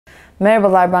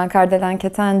Merhabalar, ben Kardelen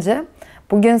Ketenci.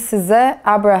 Bugün size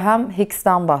Abraham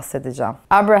Hicks'ten bahsedeceğim.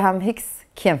 Abraham Hicks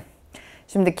kim?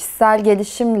 Şimdi kişisel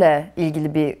gelişimle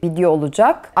ilgili bir video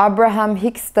olacak. Abraham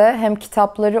Hicks de hem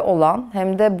kitapları olan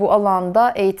hem de bu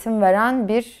alanda eğitim veren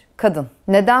bir kadın.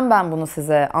 Neden ben bunu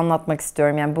size anlatmak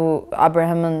istiyorum? Yani bu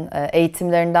Abraham'ın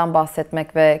eğitimlerinden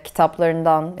bahsetmek ve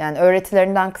kitaplarından, yani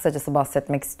öğretilerinden kısacası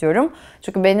bahsetmek istiyorum.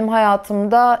 Çünkü benim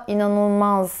hayatımda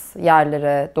inanılmaz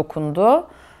yerlere dokundu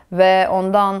ve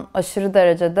ondan aşırı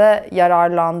derecede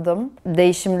yararlandım.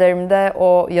 Değişimlerimde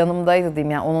o yanımdaydı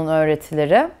diyeyim, yani onun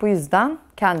öğretileri. Bu yüzden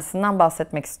kendisinden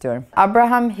bahsetmek istiyorum.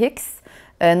 Abraham Hicks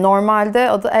normalde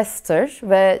adı Esther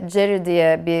ve Jerry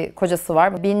diye bir kocası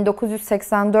var.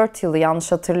 1984 yılı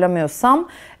yanlış hatırlamıyorsam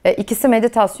ikisi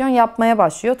meditasyon yapmaya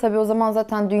başlıyor. Tabii o zaman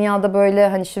zaten dünyada böyle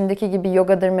hani şimdiki gibi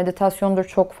yogadır, meditasyondur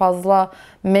çok fazla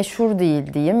meşhur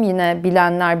değil diyeyim. Yine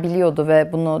bilenler biliyordu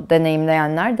ve bunu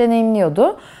deneyimleyenler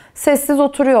deneyimliyordu. Sessiz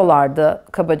oturuyorlardı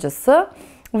kabacası.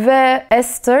 Ve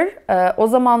Esther o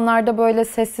zamanlarda böyle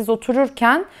sessiz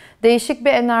otururken değişik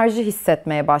bir enerji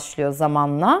hissetmeye başlıyor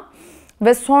zamanla.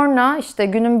 Ve sonra işte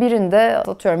günün birinde,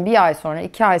 atıyorum bir ay sonra,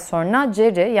 2 ay sonra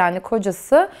Jerry yani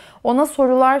kocası ona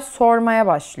sorular sormaya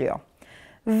başlıyor.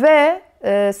 Ve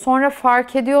sonra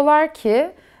fark ediyorlar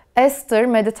ki Esther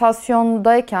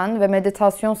meditasyondayken ve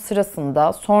meditasyon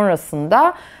sırasında,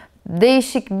 sonrasında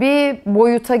değişik bir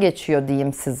boyuta geçiyor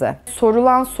diyeyim size.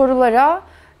 Sorulan sorulara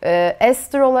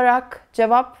Esther olarak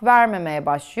cevap vermemeye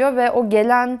başlıyor ve o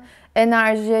gelen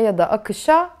enerjiye ya da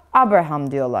akışa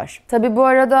Abraham diyorlar. Tabii bu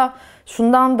arada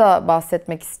şundan da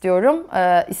bahsetmek istiyorum.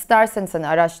 İsterseniz hani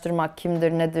araştırmak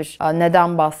kimdir, nedir,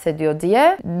 neden bahsediyor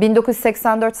diye.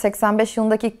 1984-85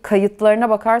 yılındaki kayıtlarına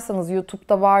bakarsanız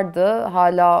YouTube'da vardı,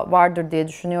 hala vardır diye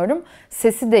düşünüyorum.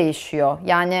 Sesi değişiyor.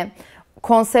 Yani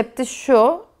konsepti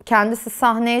şu, kendisi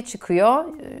sahneye çıkıyor,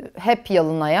 hep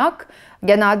yalın ayak.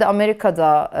 Genelde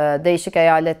Amerika'da değişik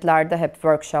eyaletlerde hep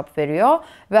workshop veriyor.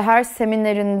 Ve her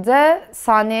seminerinde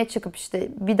sahneye çıkıp işte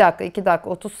 1 dakika, 2 dakika,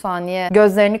 30 saniye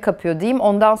gözlerini kapıyor diyeyim.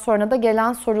 Ondan sonra da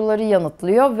gelen soruları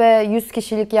yanıtlıyor ve 100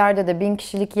 kişilik yerde de 1000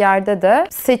 kişilik yerde de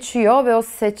seçiyor. Ve o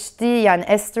seçtiği, yani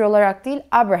Esther olarak değil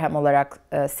Abraham olarak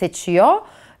seçiyor.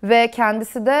 Ve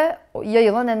kendisi de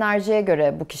yayılan enerjiye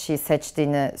göre bu kişiyi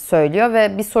seçtiğini söylüyor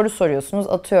ve bir soru soruyorsunuz.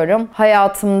 Atıyorum,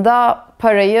 hayatımda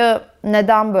parayı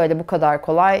neden böyle bu kadar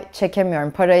kolay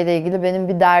çekemiyorum? Parayla ilgili benim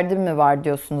bir derdim mi var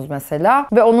diyorsunuz mesela.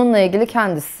 Ve onunla ilgili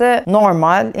kendisi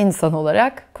normal insan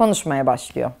olarak konuşmaya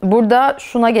başlıyor. Burada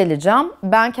şuna geleceğim.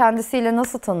 Ben kendisiyle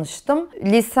nasıl tanıştım?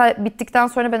 Lise bittikten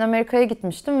sonra ben Amerika'ya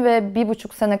gitmiştim ve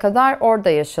 1,5 sene kadar orada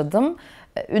yaşadım.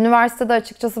 Üniversitede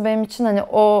açıkçası benim için hani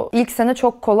o ilk sene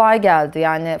çok kolay geldi.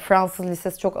 Yani Fransız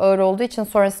lisesi çok ağır olduğu için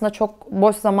sonrasında çok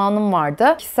boş zamanım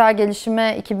vardı. Kişisel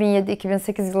gelişime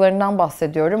 2007-2008 yıllarından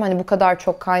bahsediyorum. Hani bu kadar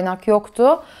çok kaynak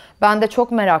yoktu. Ben de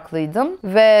çok meraklıydım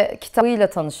ve kitabıyla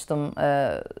tanıştım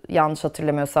yanlış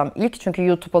hatırlamıyorsam ilk. Çünkü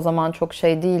YouTube o zaman çok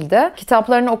şey değildi.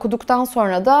 Kitaplarını okuduktan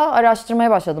sonra da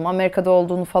araştırmaya başladım. Amerika'da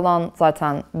olduğunu falan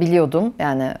zaten biliyordum.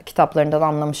 Yani kitaplarından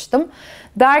anlamıştım.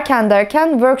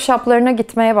 Derken workshoplarına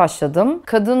gitmeye başladım.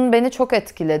 Kadın beni çok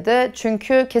etkiledi.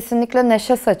 Çünkü kesinlikle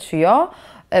neşe saçıyor.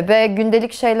 Ve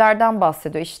gündelik şeylerden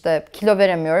bahsediyor. İşte kilo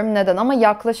veremiyorum. Neden? Ama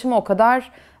yaklaşımı o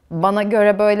kadar bana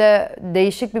göre böyle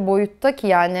değişik bir boyutta ki,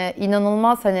 yani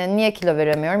inanılmaz. Hani niye kilo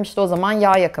veremiyorum? İşte o zaman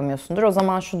yağ yakamıyorsundur. O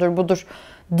zaman şudur budur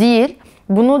değil.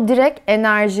 Bunu direkt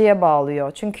enerjiye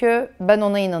bağlıyor. Çünkü ben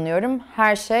ona inanıyorum.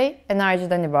 Her şey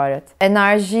enerjiden ibaret.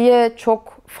 Enerjiye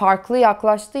çok farklı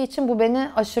yaklaştığı için bu beni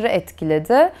aşırı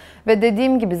etkiledi. Ve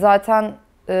dediğim gibi zaten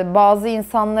bazı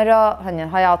insanlara hani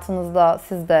hayatınızda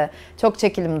siz de çok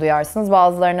çekilim duyarsınız.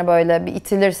 Bazılarına böyle bir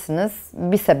itilirsiniz.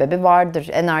 Bir sebebi vardır.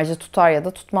 Enerji tutar ya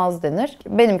da tutmaz denir.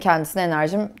 Benim kendisine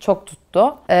enerjim çok tuttu.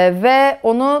 Ve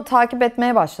onu takip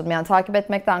etmeye başladım. Yani takip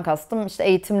etmekten kastım işte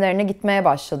eğitimlerine gitmeye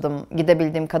başladım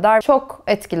gidebildiğim kadar. Çok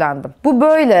etkilendim. Bu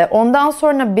böyle. Ondan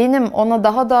sonra benim ona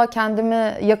daha da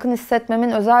kendimi yakın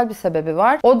hissetmemin özel bir sebebi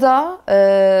var. O da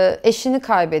eşini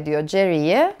kaybediyor,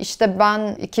 Jerry'yi. İşte ben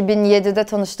 2007'de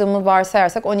tanıştığımı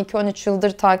varsayarsak 12-13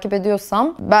 yıldır takip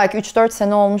ediyorsam belki 3-4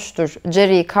 sene olmuştur.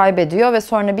 Jerry'yi kaybediyor ve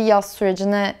sonra bir yaz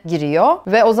sürecine giriyor.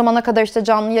 Ve o zamana kadar işte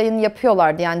canlı yayın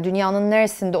yapıyorlardı. Yani dünyanın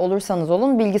neresinde olursanız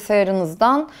olun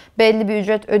bilgisayarınızdan belli bir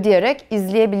ücret ödeyerek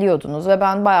izleyebiliyordunuz. Ve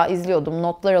ben bayağı izliyordum,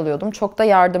 notlar alıyordum. Çok da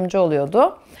yardımcı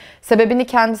oluyordu. Sebebini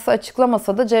kendisi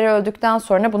açıklamasa da Jerry öldükten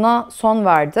sonra buna son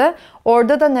verdi.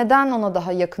 Orada da neden ona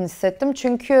daha yakın hissettim?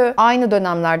 Çünkü aynı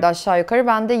dönemlerde aşağı yukarı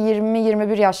ben de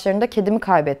 20-21 yaşlarında kedimi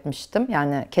kaybetmiştim.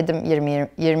 Yani kedim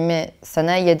 20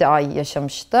 sene 7 ay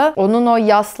yaşamıştı. Onun o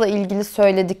yasla ilgili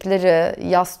söyledikleri,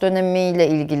 yas dönemiyle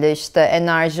ilgili işte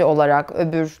enerji olarak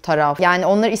öbür taraf. Yani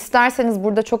onları isterseniz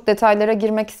burada çok detaylara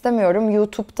girmek istemiyorum.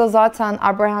 YouTube'da zaten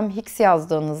Abraham Hicks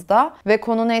yazdığınızda ve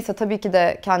konu neyse tabii ki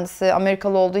de kendisi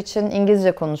Amerikalı olduğu için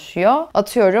İngilizce konuşuyor.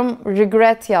 Atıyorum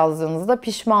regret yazdığınızda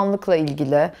pişmanlıkla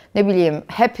ilgili, ne bileyim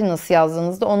happiness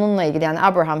yazdığınızda onunla ilgili, yani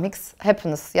Abraham Hicks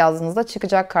happiness yazdığınızda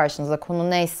çıkacak karşınıza konu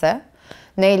neyse,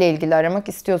 neyle ilgili aramak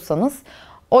istiyorsanız.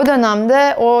 O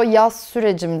dönemde o yaz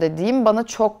sürecim dediğim bana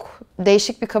çok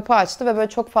değişik bir kapı açtı ve böyle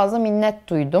çok fazla minnet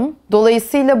duydum.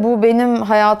 Dolayısıyla bu benim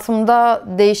hayatımda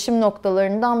değişim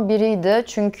noktalarından biriydi.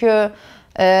 Çünkü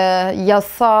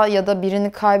yasa ya da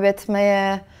birini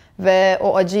kaybetmeye ve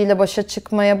o acıyla başa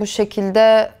çıkmaya bu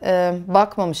şekilde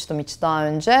bakmamıştım hiç daha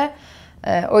önce.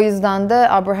 O yüzden de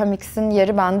Abraham Hicks'in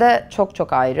yeri bende çok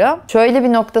çok ayrı. Şöyle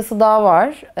bir noktası daha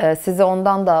var. Size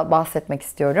ondan da bahsetmek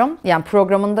istiyorum. Yani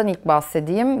programından ilk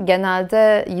bahsedeyim.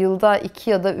 Genelde yılda 2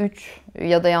 ya da 3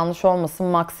 ya da yanlış olmasın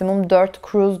maksimum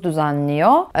 4 cruise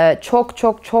düzenliyor. Çok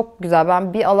çok çok güzel.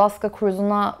 Ben bir Alaska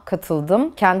cruise'una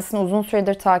katıldım. Kendisini uzun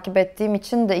süredir takip ettiğim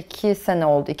için de 2 sene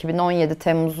oldu. 2017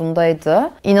 Temmuz'undaydı.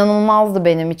 İnanılmazdı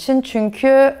benim için.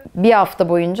 Çünkü bir hafta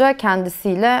boyunca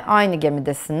kendisiyle aynı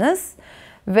gemidesiniz.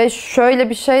 Ve şöyle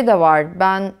bir şey de var.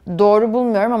 Ben doğru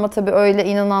bulmuyorum ama tabii öyle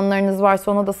inananlarınız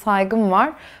varsa ona da saygım var.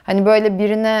 Hani böyle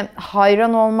birine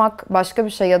hayran olmak başka bir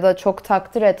şey ya da çok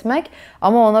takdir etmek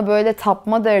ama ona böyle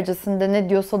tapma derecesinde ne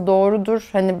diyorsa doğrudur.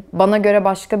 Hani bana göre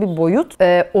başka bir boyut.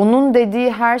 Onun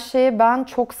dediği her şeye ben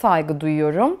çok saygı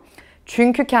duyuyorum.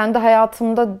 Çünkü kendi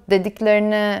hayatımda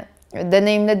dediklerini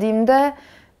deneyimlediğimde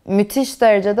müthiş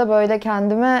derecede böyle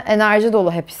kendimi enerji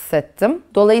dolu hep hissettim.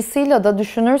 Dolayısıyla da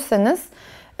düşünürseniz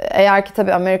eğer ki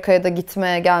tabii Amerika'ya da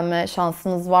gitmeye gelme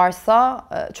şansınız varsa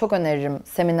çok öneririm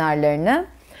seminerlerini.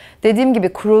 Dediğim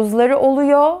gibi cruise'ları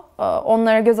oluyor.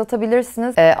 Onlara göz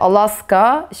atabilirsiniz.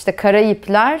 Alaska, işte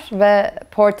Karayipler ve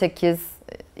Portekiz,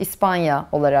 İspanya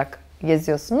olarak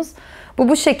geziyorsunuz.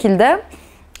 Bu şekilde.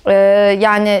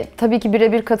 Yani tabii ki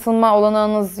birebir katılma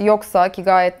olanağınız yoksa ki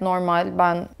gayet normal.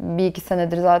 Ben 1-2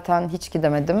 senedir zaten hiç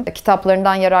gidemedim.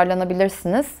 Kitaplarından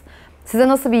yararlanabilirsiniz. Size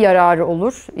nasıl bir yararı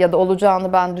olur ya da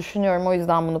olacağını ben düşünüyorum. O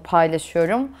yüzden bunu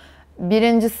paylaşıyorum.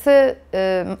 Birincisi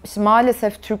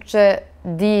maalesef Türkçe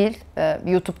değil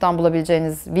YouTube'dan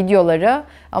bulabileceğiniz videoları.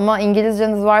 Ama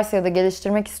İngilizceniz varsa ya da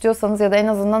geliştirmek istiyorsanız ya da en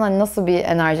azından hani nasıl bir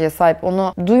enerjiye sahip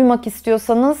onu duymak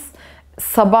istiyorsanız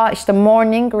sabah işte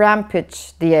Morning Rampage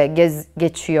diye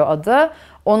geçiyor adı.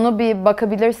 Onu bir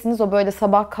bakabilirsiniz. O böyle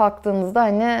sabah kalktığınızda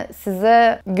hani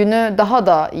size günü daha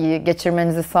da iyi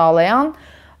geçirmenizi sağlayan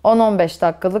 10-15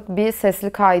 dakikalık bir sesli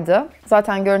kaydı.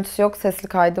 Zaten görüntüsü yok, sesli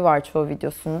kaydı var çoğu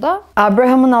videosunda.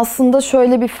 Abraham'ın aslında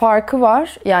şöyle bir farkı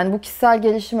var. Yani bu kişisel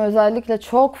gelişime özellikle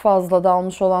çok fazla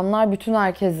dalmış olanlar bütün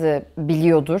herkesi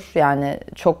biliyordur. Yani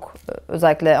çok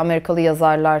özellikle Amerikalı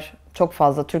yazarlar çok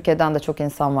fazla. Türkiye'den de çok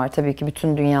insan var tabii ki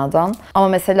bütün dünyadan. Ama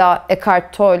mesela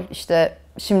Eckhart Tolle işte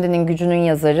Şimdinin Gücünün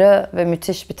yazarı ve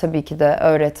müthiş bir tabii ki de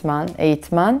öğretmen,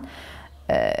 eğitmen,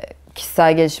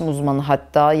 kişisel gelişim uzmanı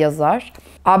hatta yazar.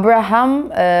 Abraham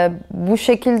bu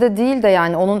şekilde değil de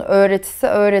yani onun öğretisi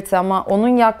öğreti ama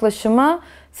onun yaklaşımı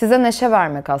size neşe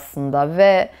vermek aslında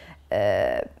ve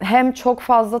hem çok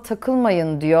fazla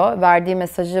takılmayın diyor. Verdiği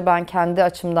mesajı ben kendi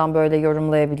açımdan böyle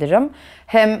yorumlayabilirim.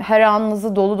 Hem her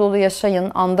anınızı dolu dolu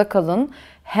yaşayın, anda kalın.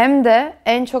 Hem de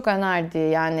en çok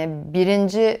önerdiği yani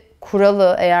birinci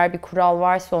kuralı eğer bir kural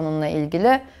varsa onunla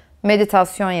ilgili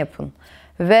meditasyon yapın.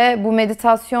 Ve bu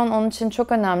meditasyon onun için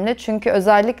çok önemli. Çünkü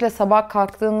özellikle sabah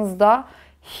kalktığınızda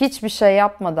hiçbir şey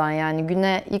yapmadan yani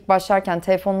güne ilk başlarken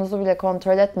telefonunuzu bile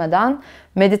kontrol etmeden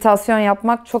meditasyon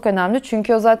yapmak çok önemli.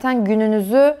 Çünkü o zaten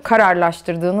gününüzü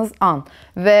kararlaştırdığınız an.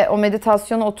 Ve o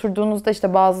meditasyona oturduğunuzda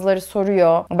işte bazıları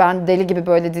soruyor. Ben deli gibi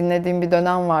böyle dinlediğim bir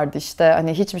dönem vardı işte.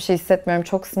 Hani hiçbir şey hissetmiyorum,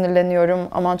 çok sinirleniyorum.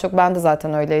 Aman çok ben de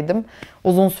zaten öyleydim.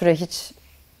 Uzun süre hiç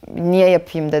niye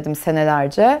yapayım dedim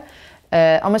senelerce.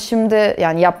 Ama şimdi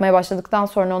yani yapmaya başladıktan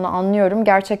sonra onu anlıyorum.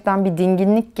 Gerçekten bir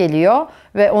dinginlik geliyor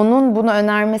ve onun bunu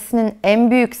önermesinin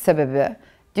en büyük sebebi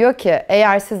diyor ki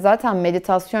eğer siz zaten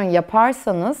meditasyon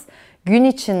yaparsanız gün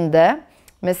içinde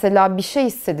mesela bir şey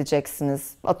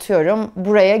hissedeceksiniz. Atıyorum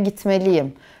buraya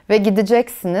gitmeliyim ve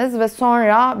gideceksiniz ve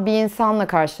sonra bir insanla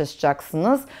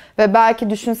karşılaşacaksınız ve belki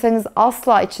düşünseniz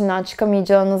asla içinden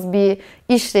çıkamayacağınız bir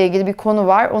işle ilgili bir konu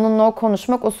var. Onunla o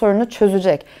konuşmak o sorunu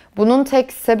çözecek. Bunun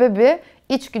tek sebebi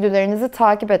içgüdülerinizi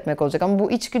takip etmek olacak. Ama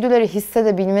bu içgüdüleri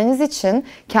hissedebilmeniz için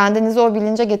kendinizi o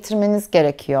bilince getirmeniz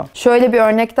gerekiyor. Şöyle bir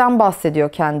örnekten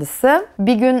bahsediyor kendisi.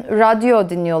 Bir gün radyo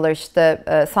dinliyorlar işte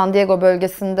San Diego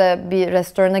bölgesinde bir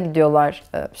restorana gidiyorlar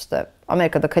işte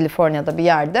Amerika'da, Kaliforniya'da bir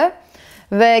yerde.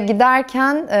 Ve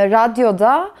giderken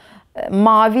radyoda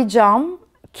mavi cam,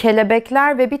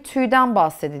 kelebekler ve bir tüyden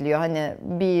bahsediliyor. Hani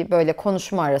bir böyle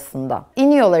konuşma arasında.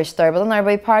 İniyorlar işte arabadan,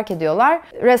 arabayı park ediyorlar.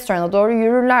 Restorana doğru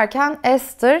yürürlerken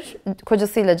Esther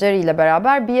kocasıyla Jerry ile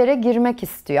beraber bir yere girmek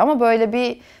istiyor. Ama böyle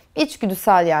bir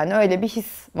içgüdüsel, yani öyle bir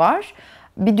his var.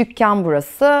 Bir dükkan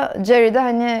burası. Jerry de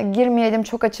hani girmeyelim,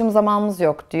 çok açım, zamanımız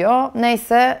yok diyor.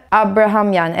 Neyse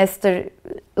Abraham, yani Esther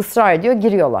ısrar ediyor,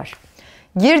 giriyorlar.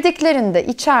 Girdiklerinde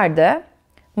içeride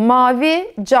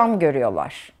mavi cam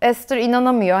görüyorlar. Esther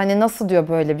inanamıyor. Hani nasıl diyor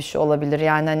böyle bir şey olabilir,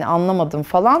 yani hani anlamadım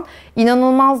falan.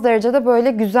 İnanılmaz derecede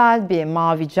böyle güzel bir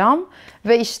mavi cam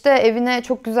ve işte evine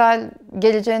çok güzel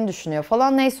geleceğini düşünüyor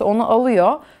falan. Neyse onu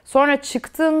alıyor. Sonra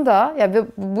çıktığında, ya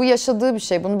bu yaşadığı bir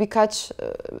şey. Bunu birkaç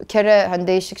kere hani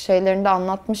değişik şeylerinde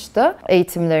anlatmıştı.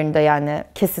 Eğitimlerinde, yani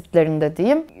kesitlerinde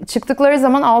diyeyim. Çıktıkları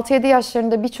zaman 6-7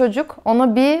 yaşlarında bir çocuk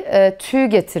ona bir tüy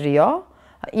getiriyor.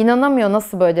 İnanamıyor,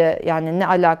 nasıl böyle, yani ne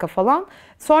alaka falan.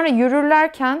 Sonra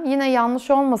yürürlerken, yine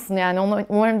yanlış olmasın yani, ona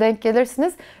umarım denk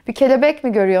gelirsiniz. Bir kelebek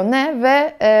mi görüyor ne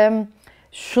ve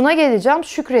şuna geleceğim,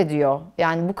 şükrediyor.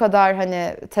 Yani bu kadar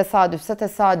hani tesadüfse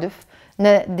tesadüf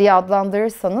ne diye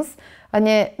adlandırırsanız,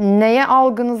 hani neye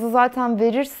algınızı zaten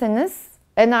verirseniz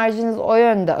enerjiniz o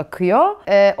yönde akıyor.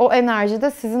 O enerji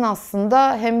de sizin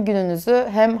aslında hem gününüzü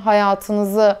hem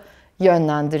hayatınızı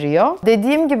yönlendiriyor.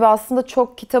 Dediğim gibi aslında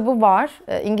çok kitabı var.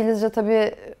 İngilizce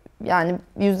tabii yani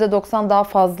 %90 daha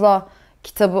fazla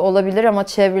kitabı olabilir ama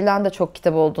çevrilen de çok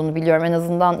kitap olduğunu biliyorum. En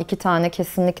azından 2 tane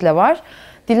kesinlikle var.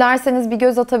 Dilerseniz bir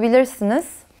göz atabilirsiniz.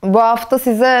 Bu hafta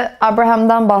size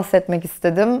Abraham'dan bahsetmek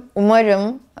istedim.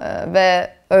 Umarım ve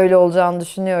öyle olacağını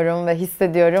düşünüyorum ve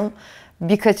hissediyorum.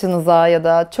 Birkaçınıza ya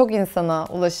da çok insana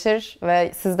ulaşır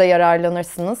ve siz de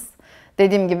yararlanırsınız.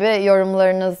 Dediğim gibi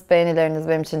yorumlarınız, beğenileriniz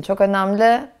benim için çok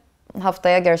önemli.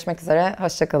 Haftaya görüşmek üzere.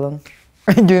 Hoşça kalın.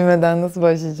 Gülmeden nasıl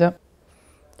başlayacağım?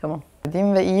 Tamam.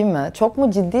 Değil ve iyi mi? Çok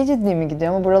mu ciddi mi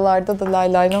gidiyor ama buralarda da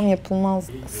lay lay lam yapılmaz.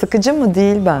 Sıkıcı mı?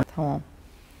 Değil ben. Tamam.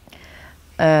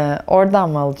 Oradan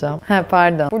mı alacağım? He,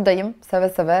 pardon. Buradayım. Seve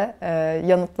seve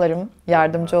yanıtlarım,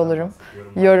 yardımcı olurum.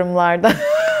 Yorumlarda.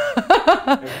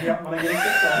 Yapmana gerek yok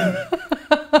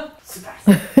da.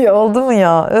 Süpersin. Ya oldu mu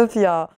ya? Öf ya.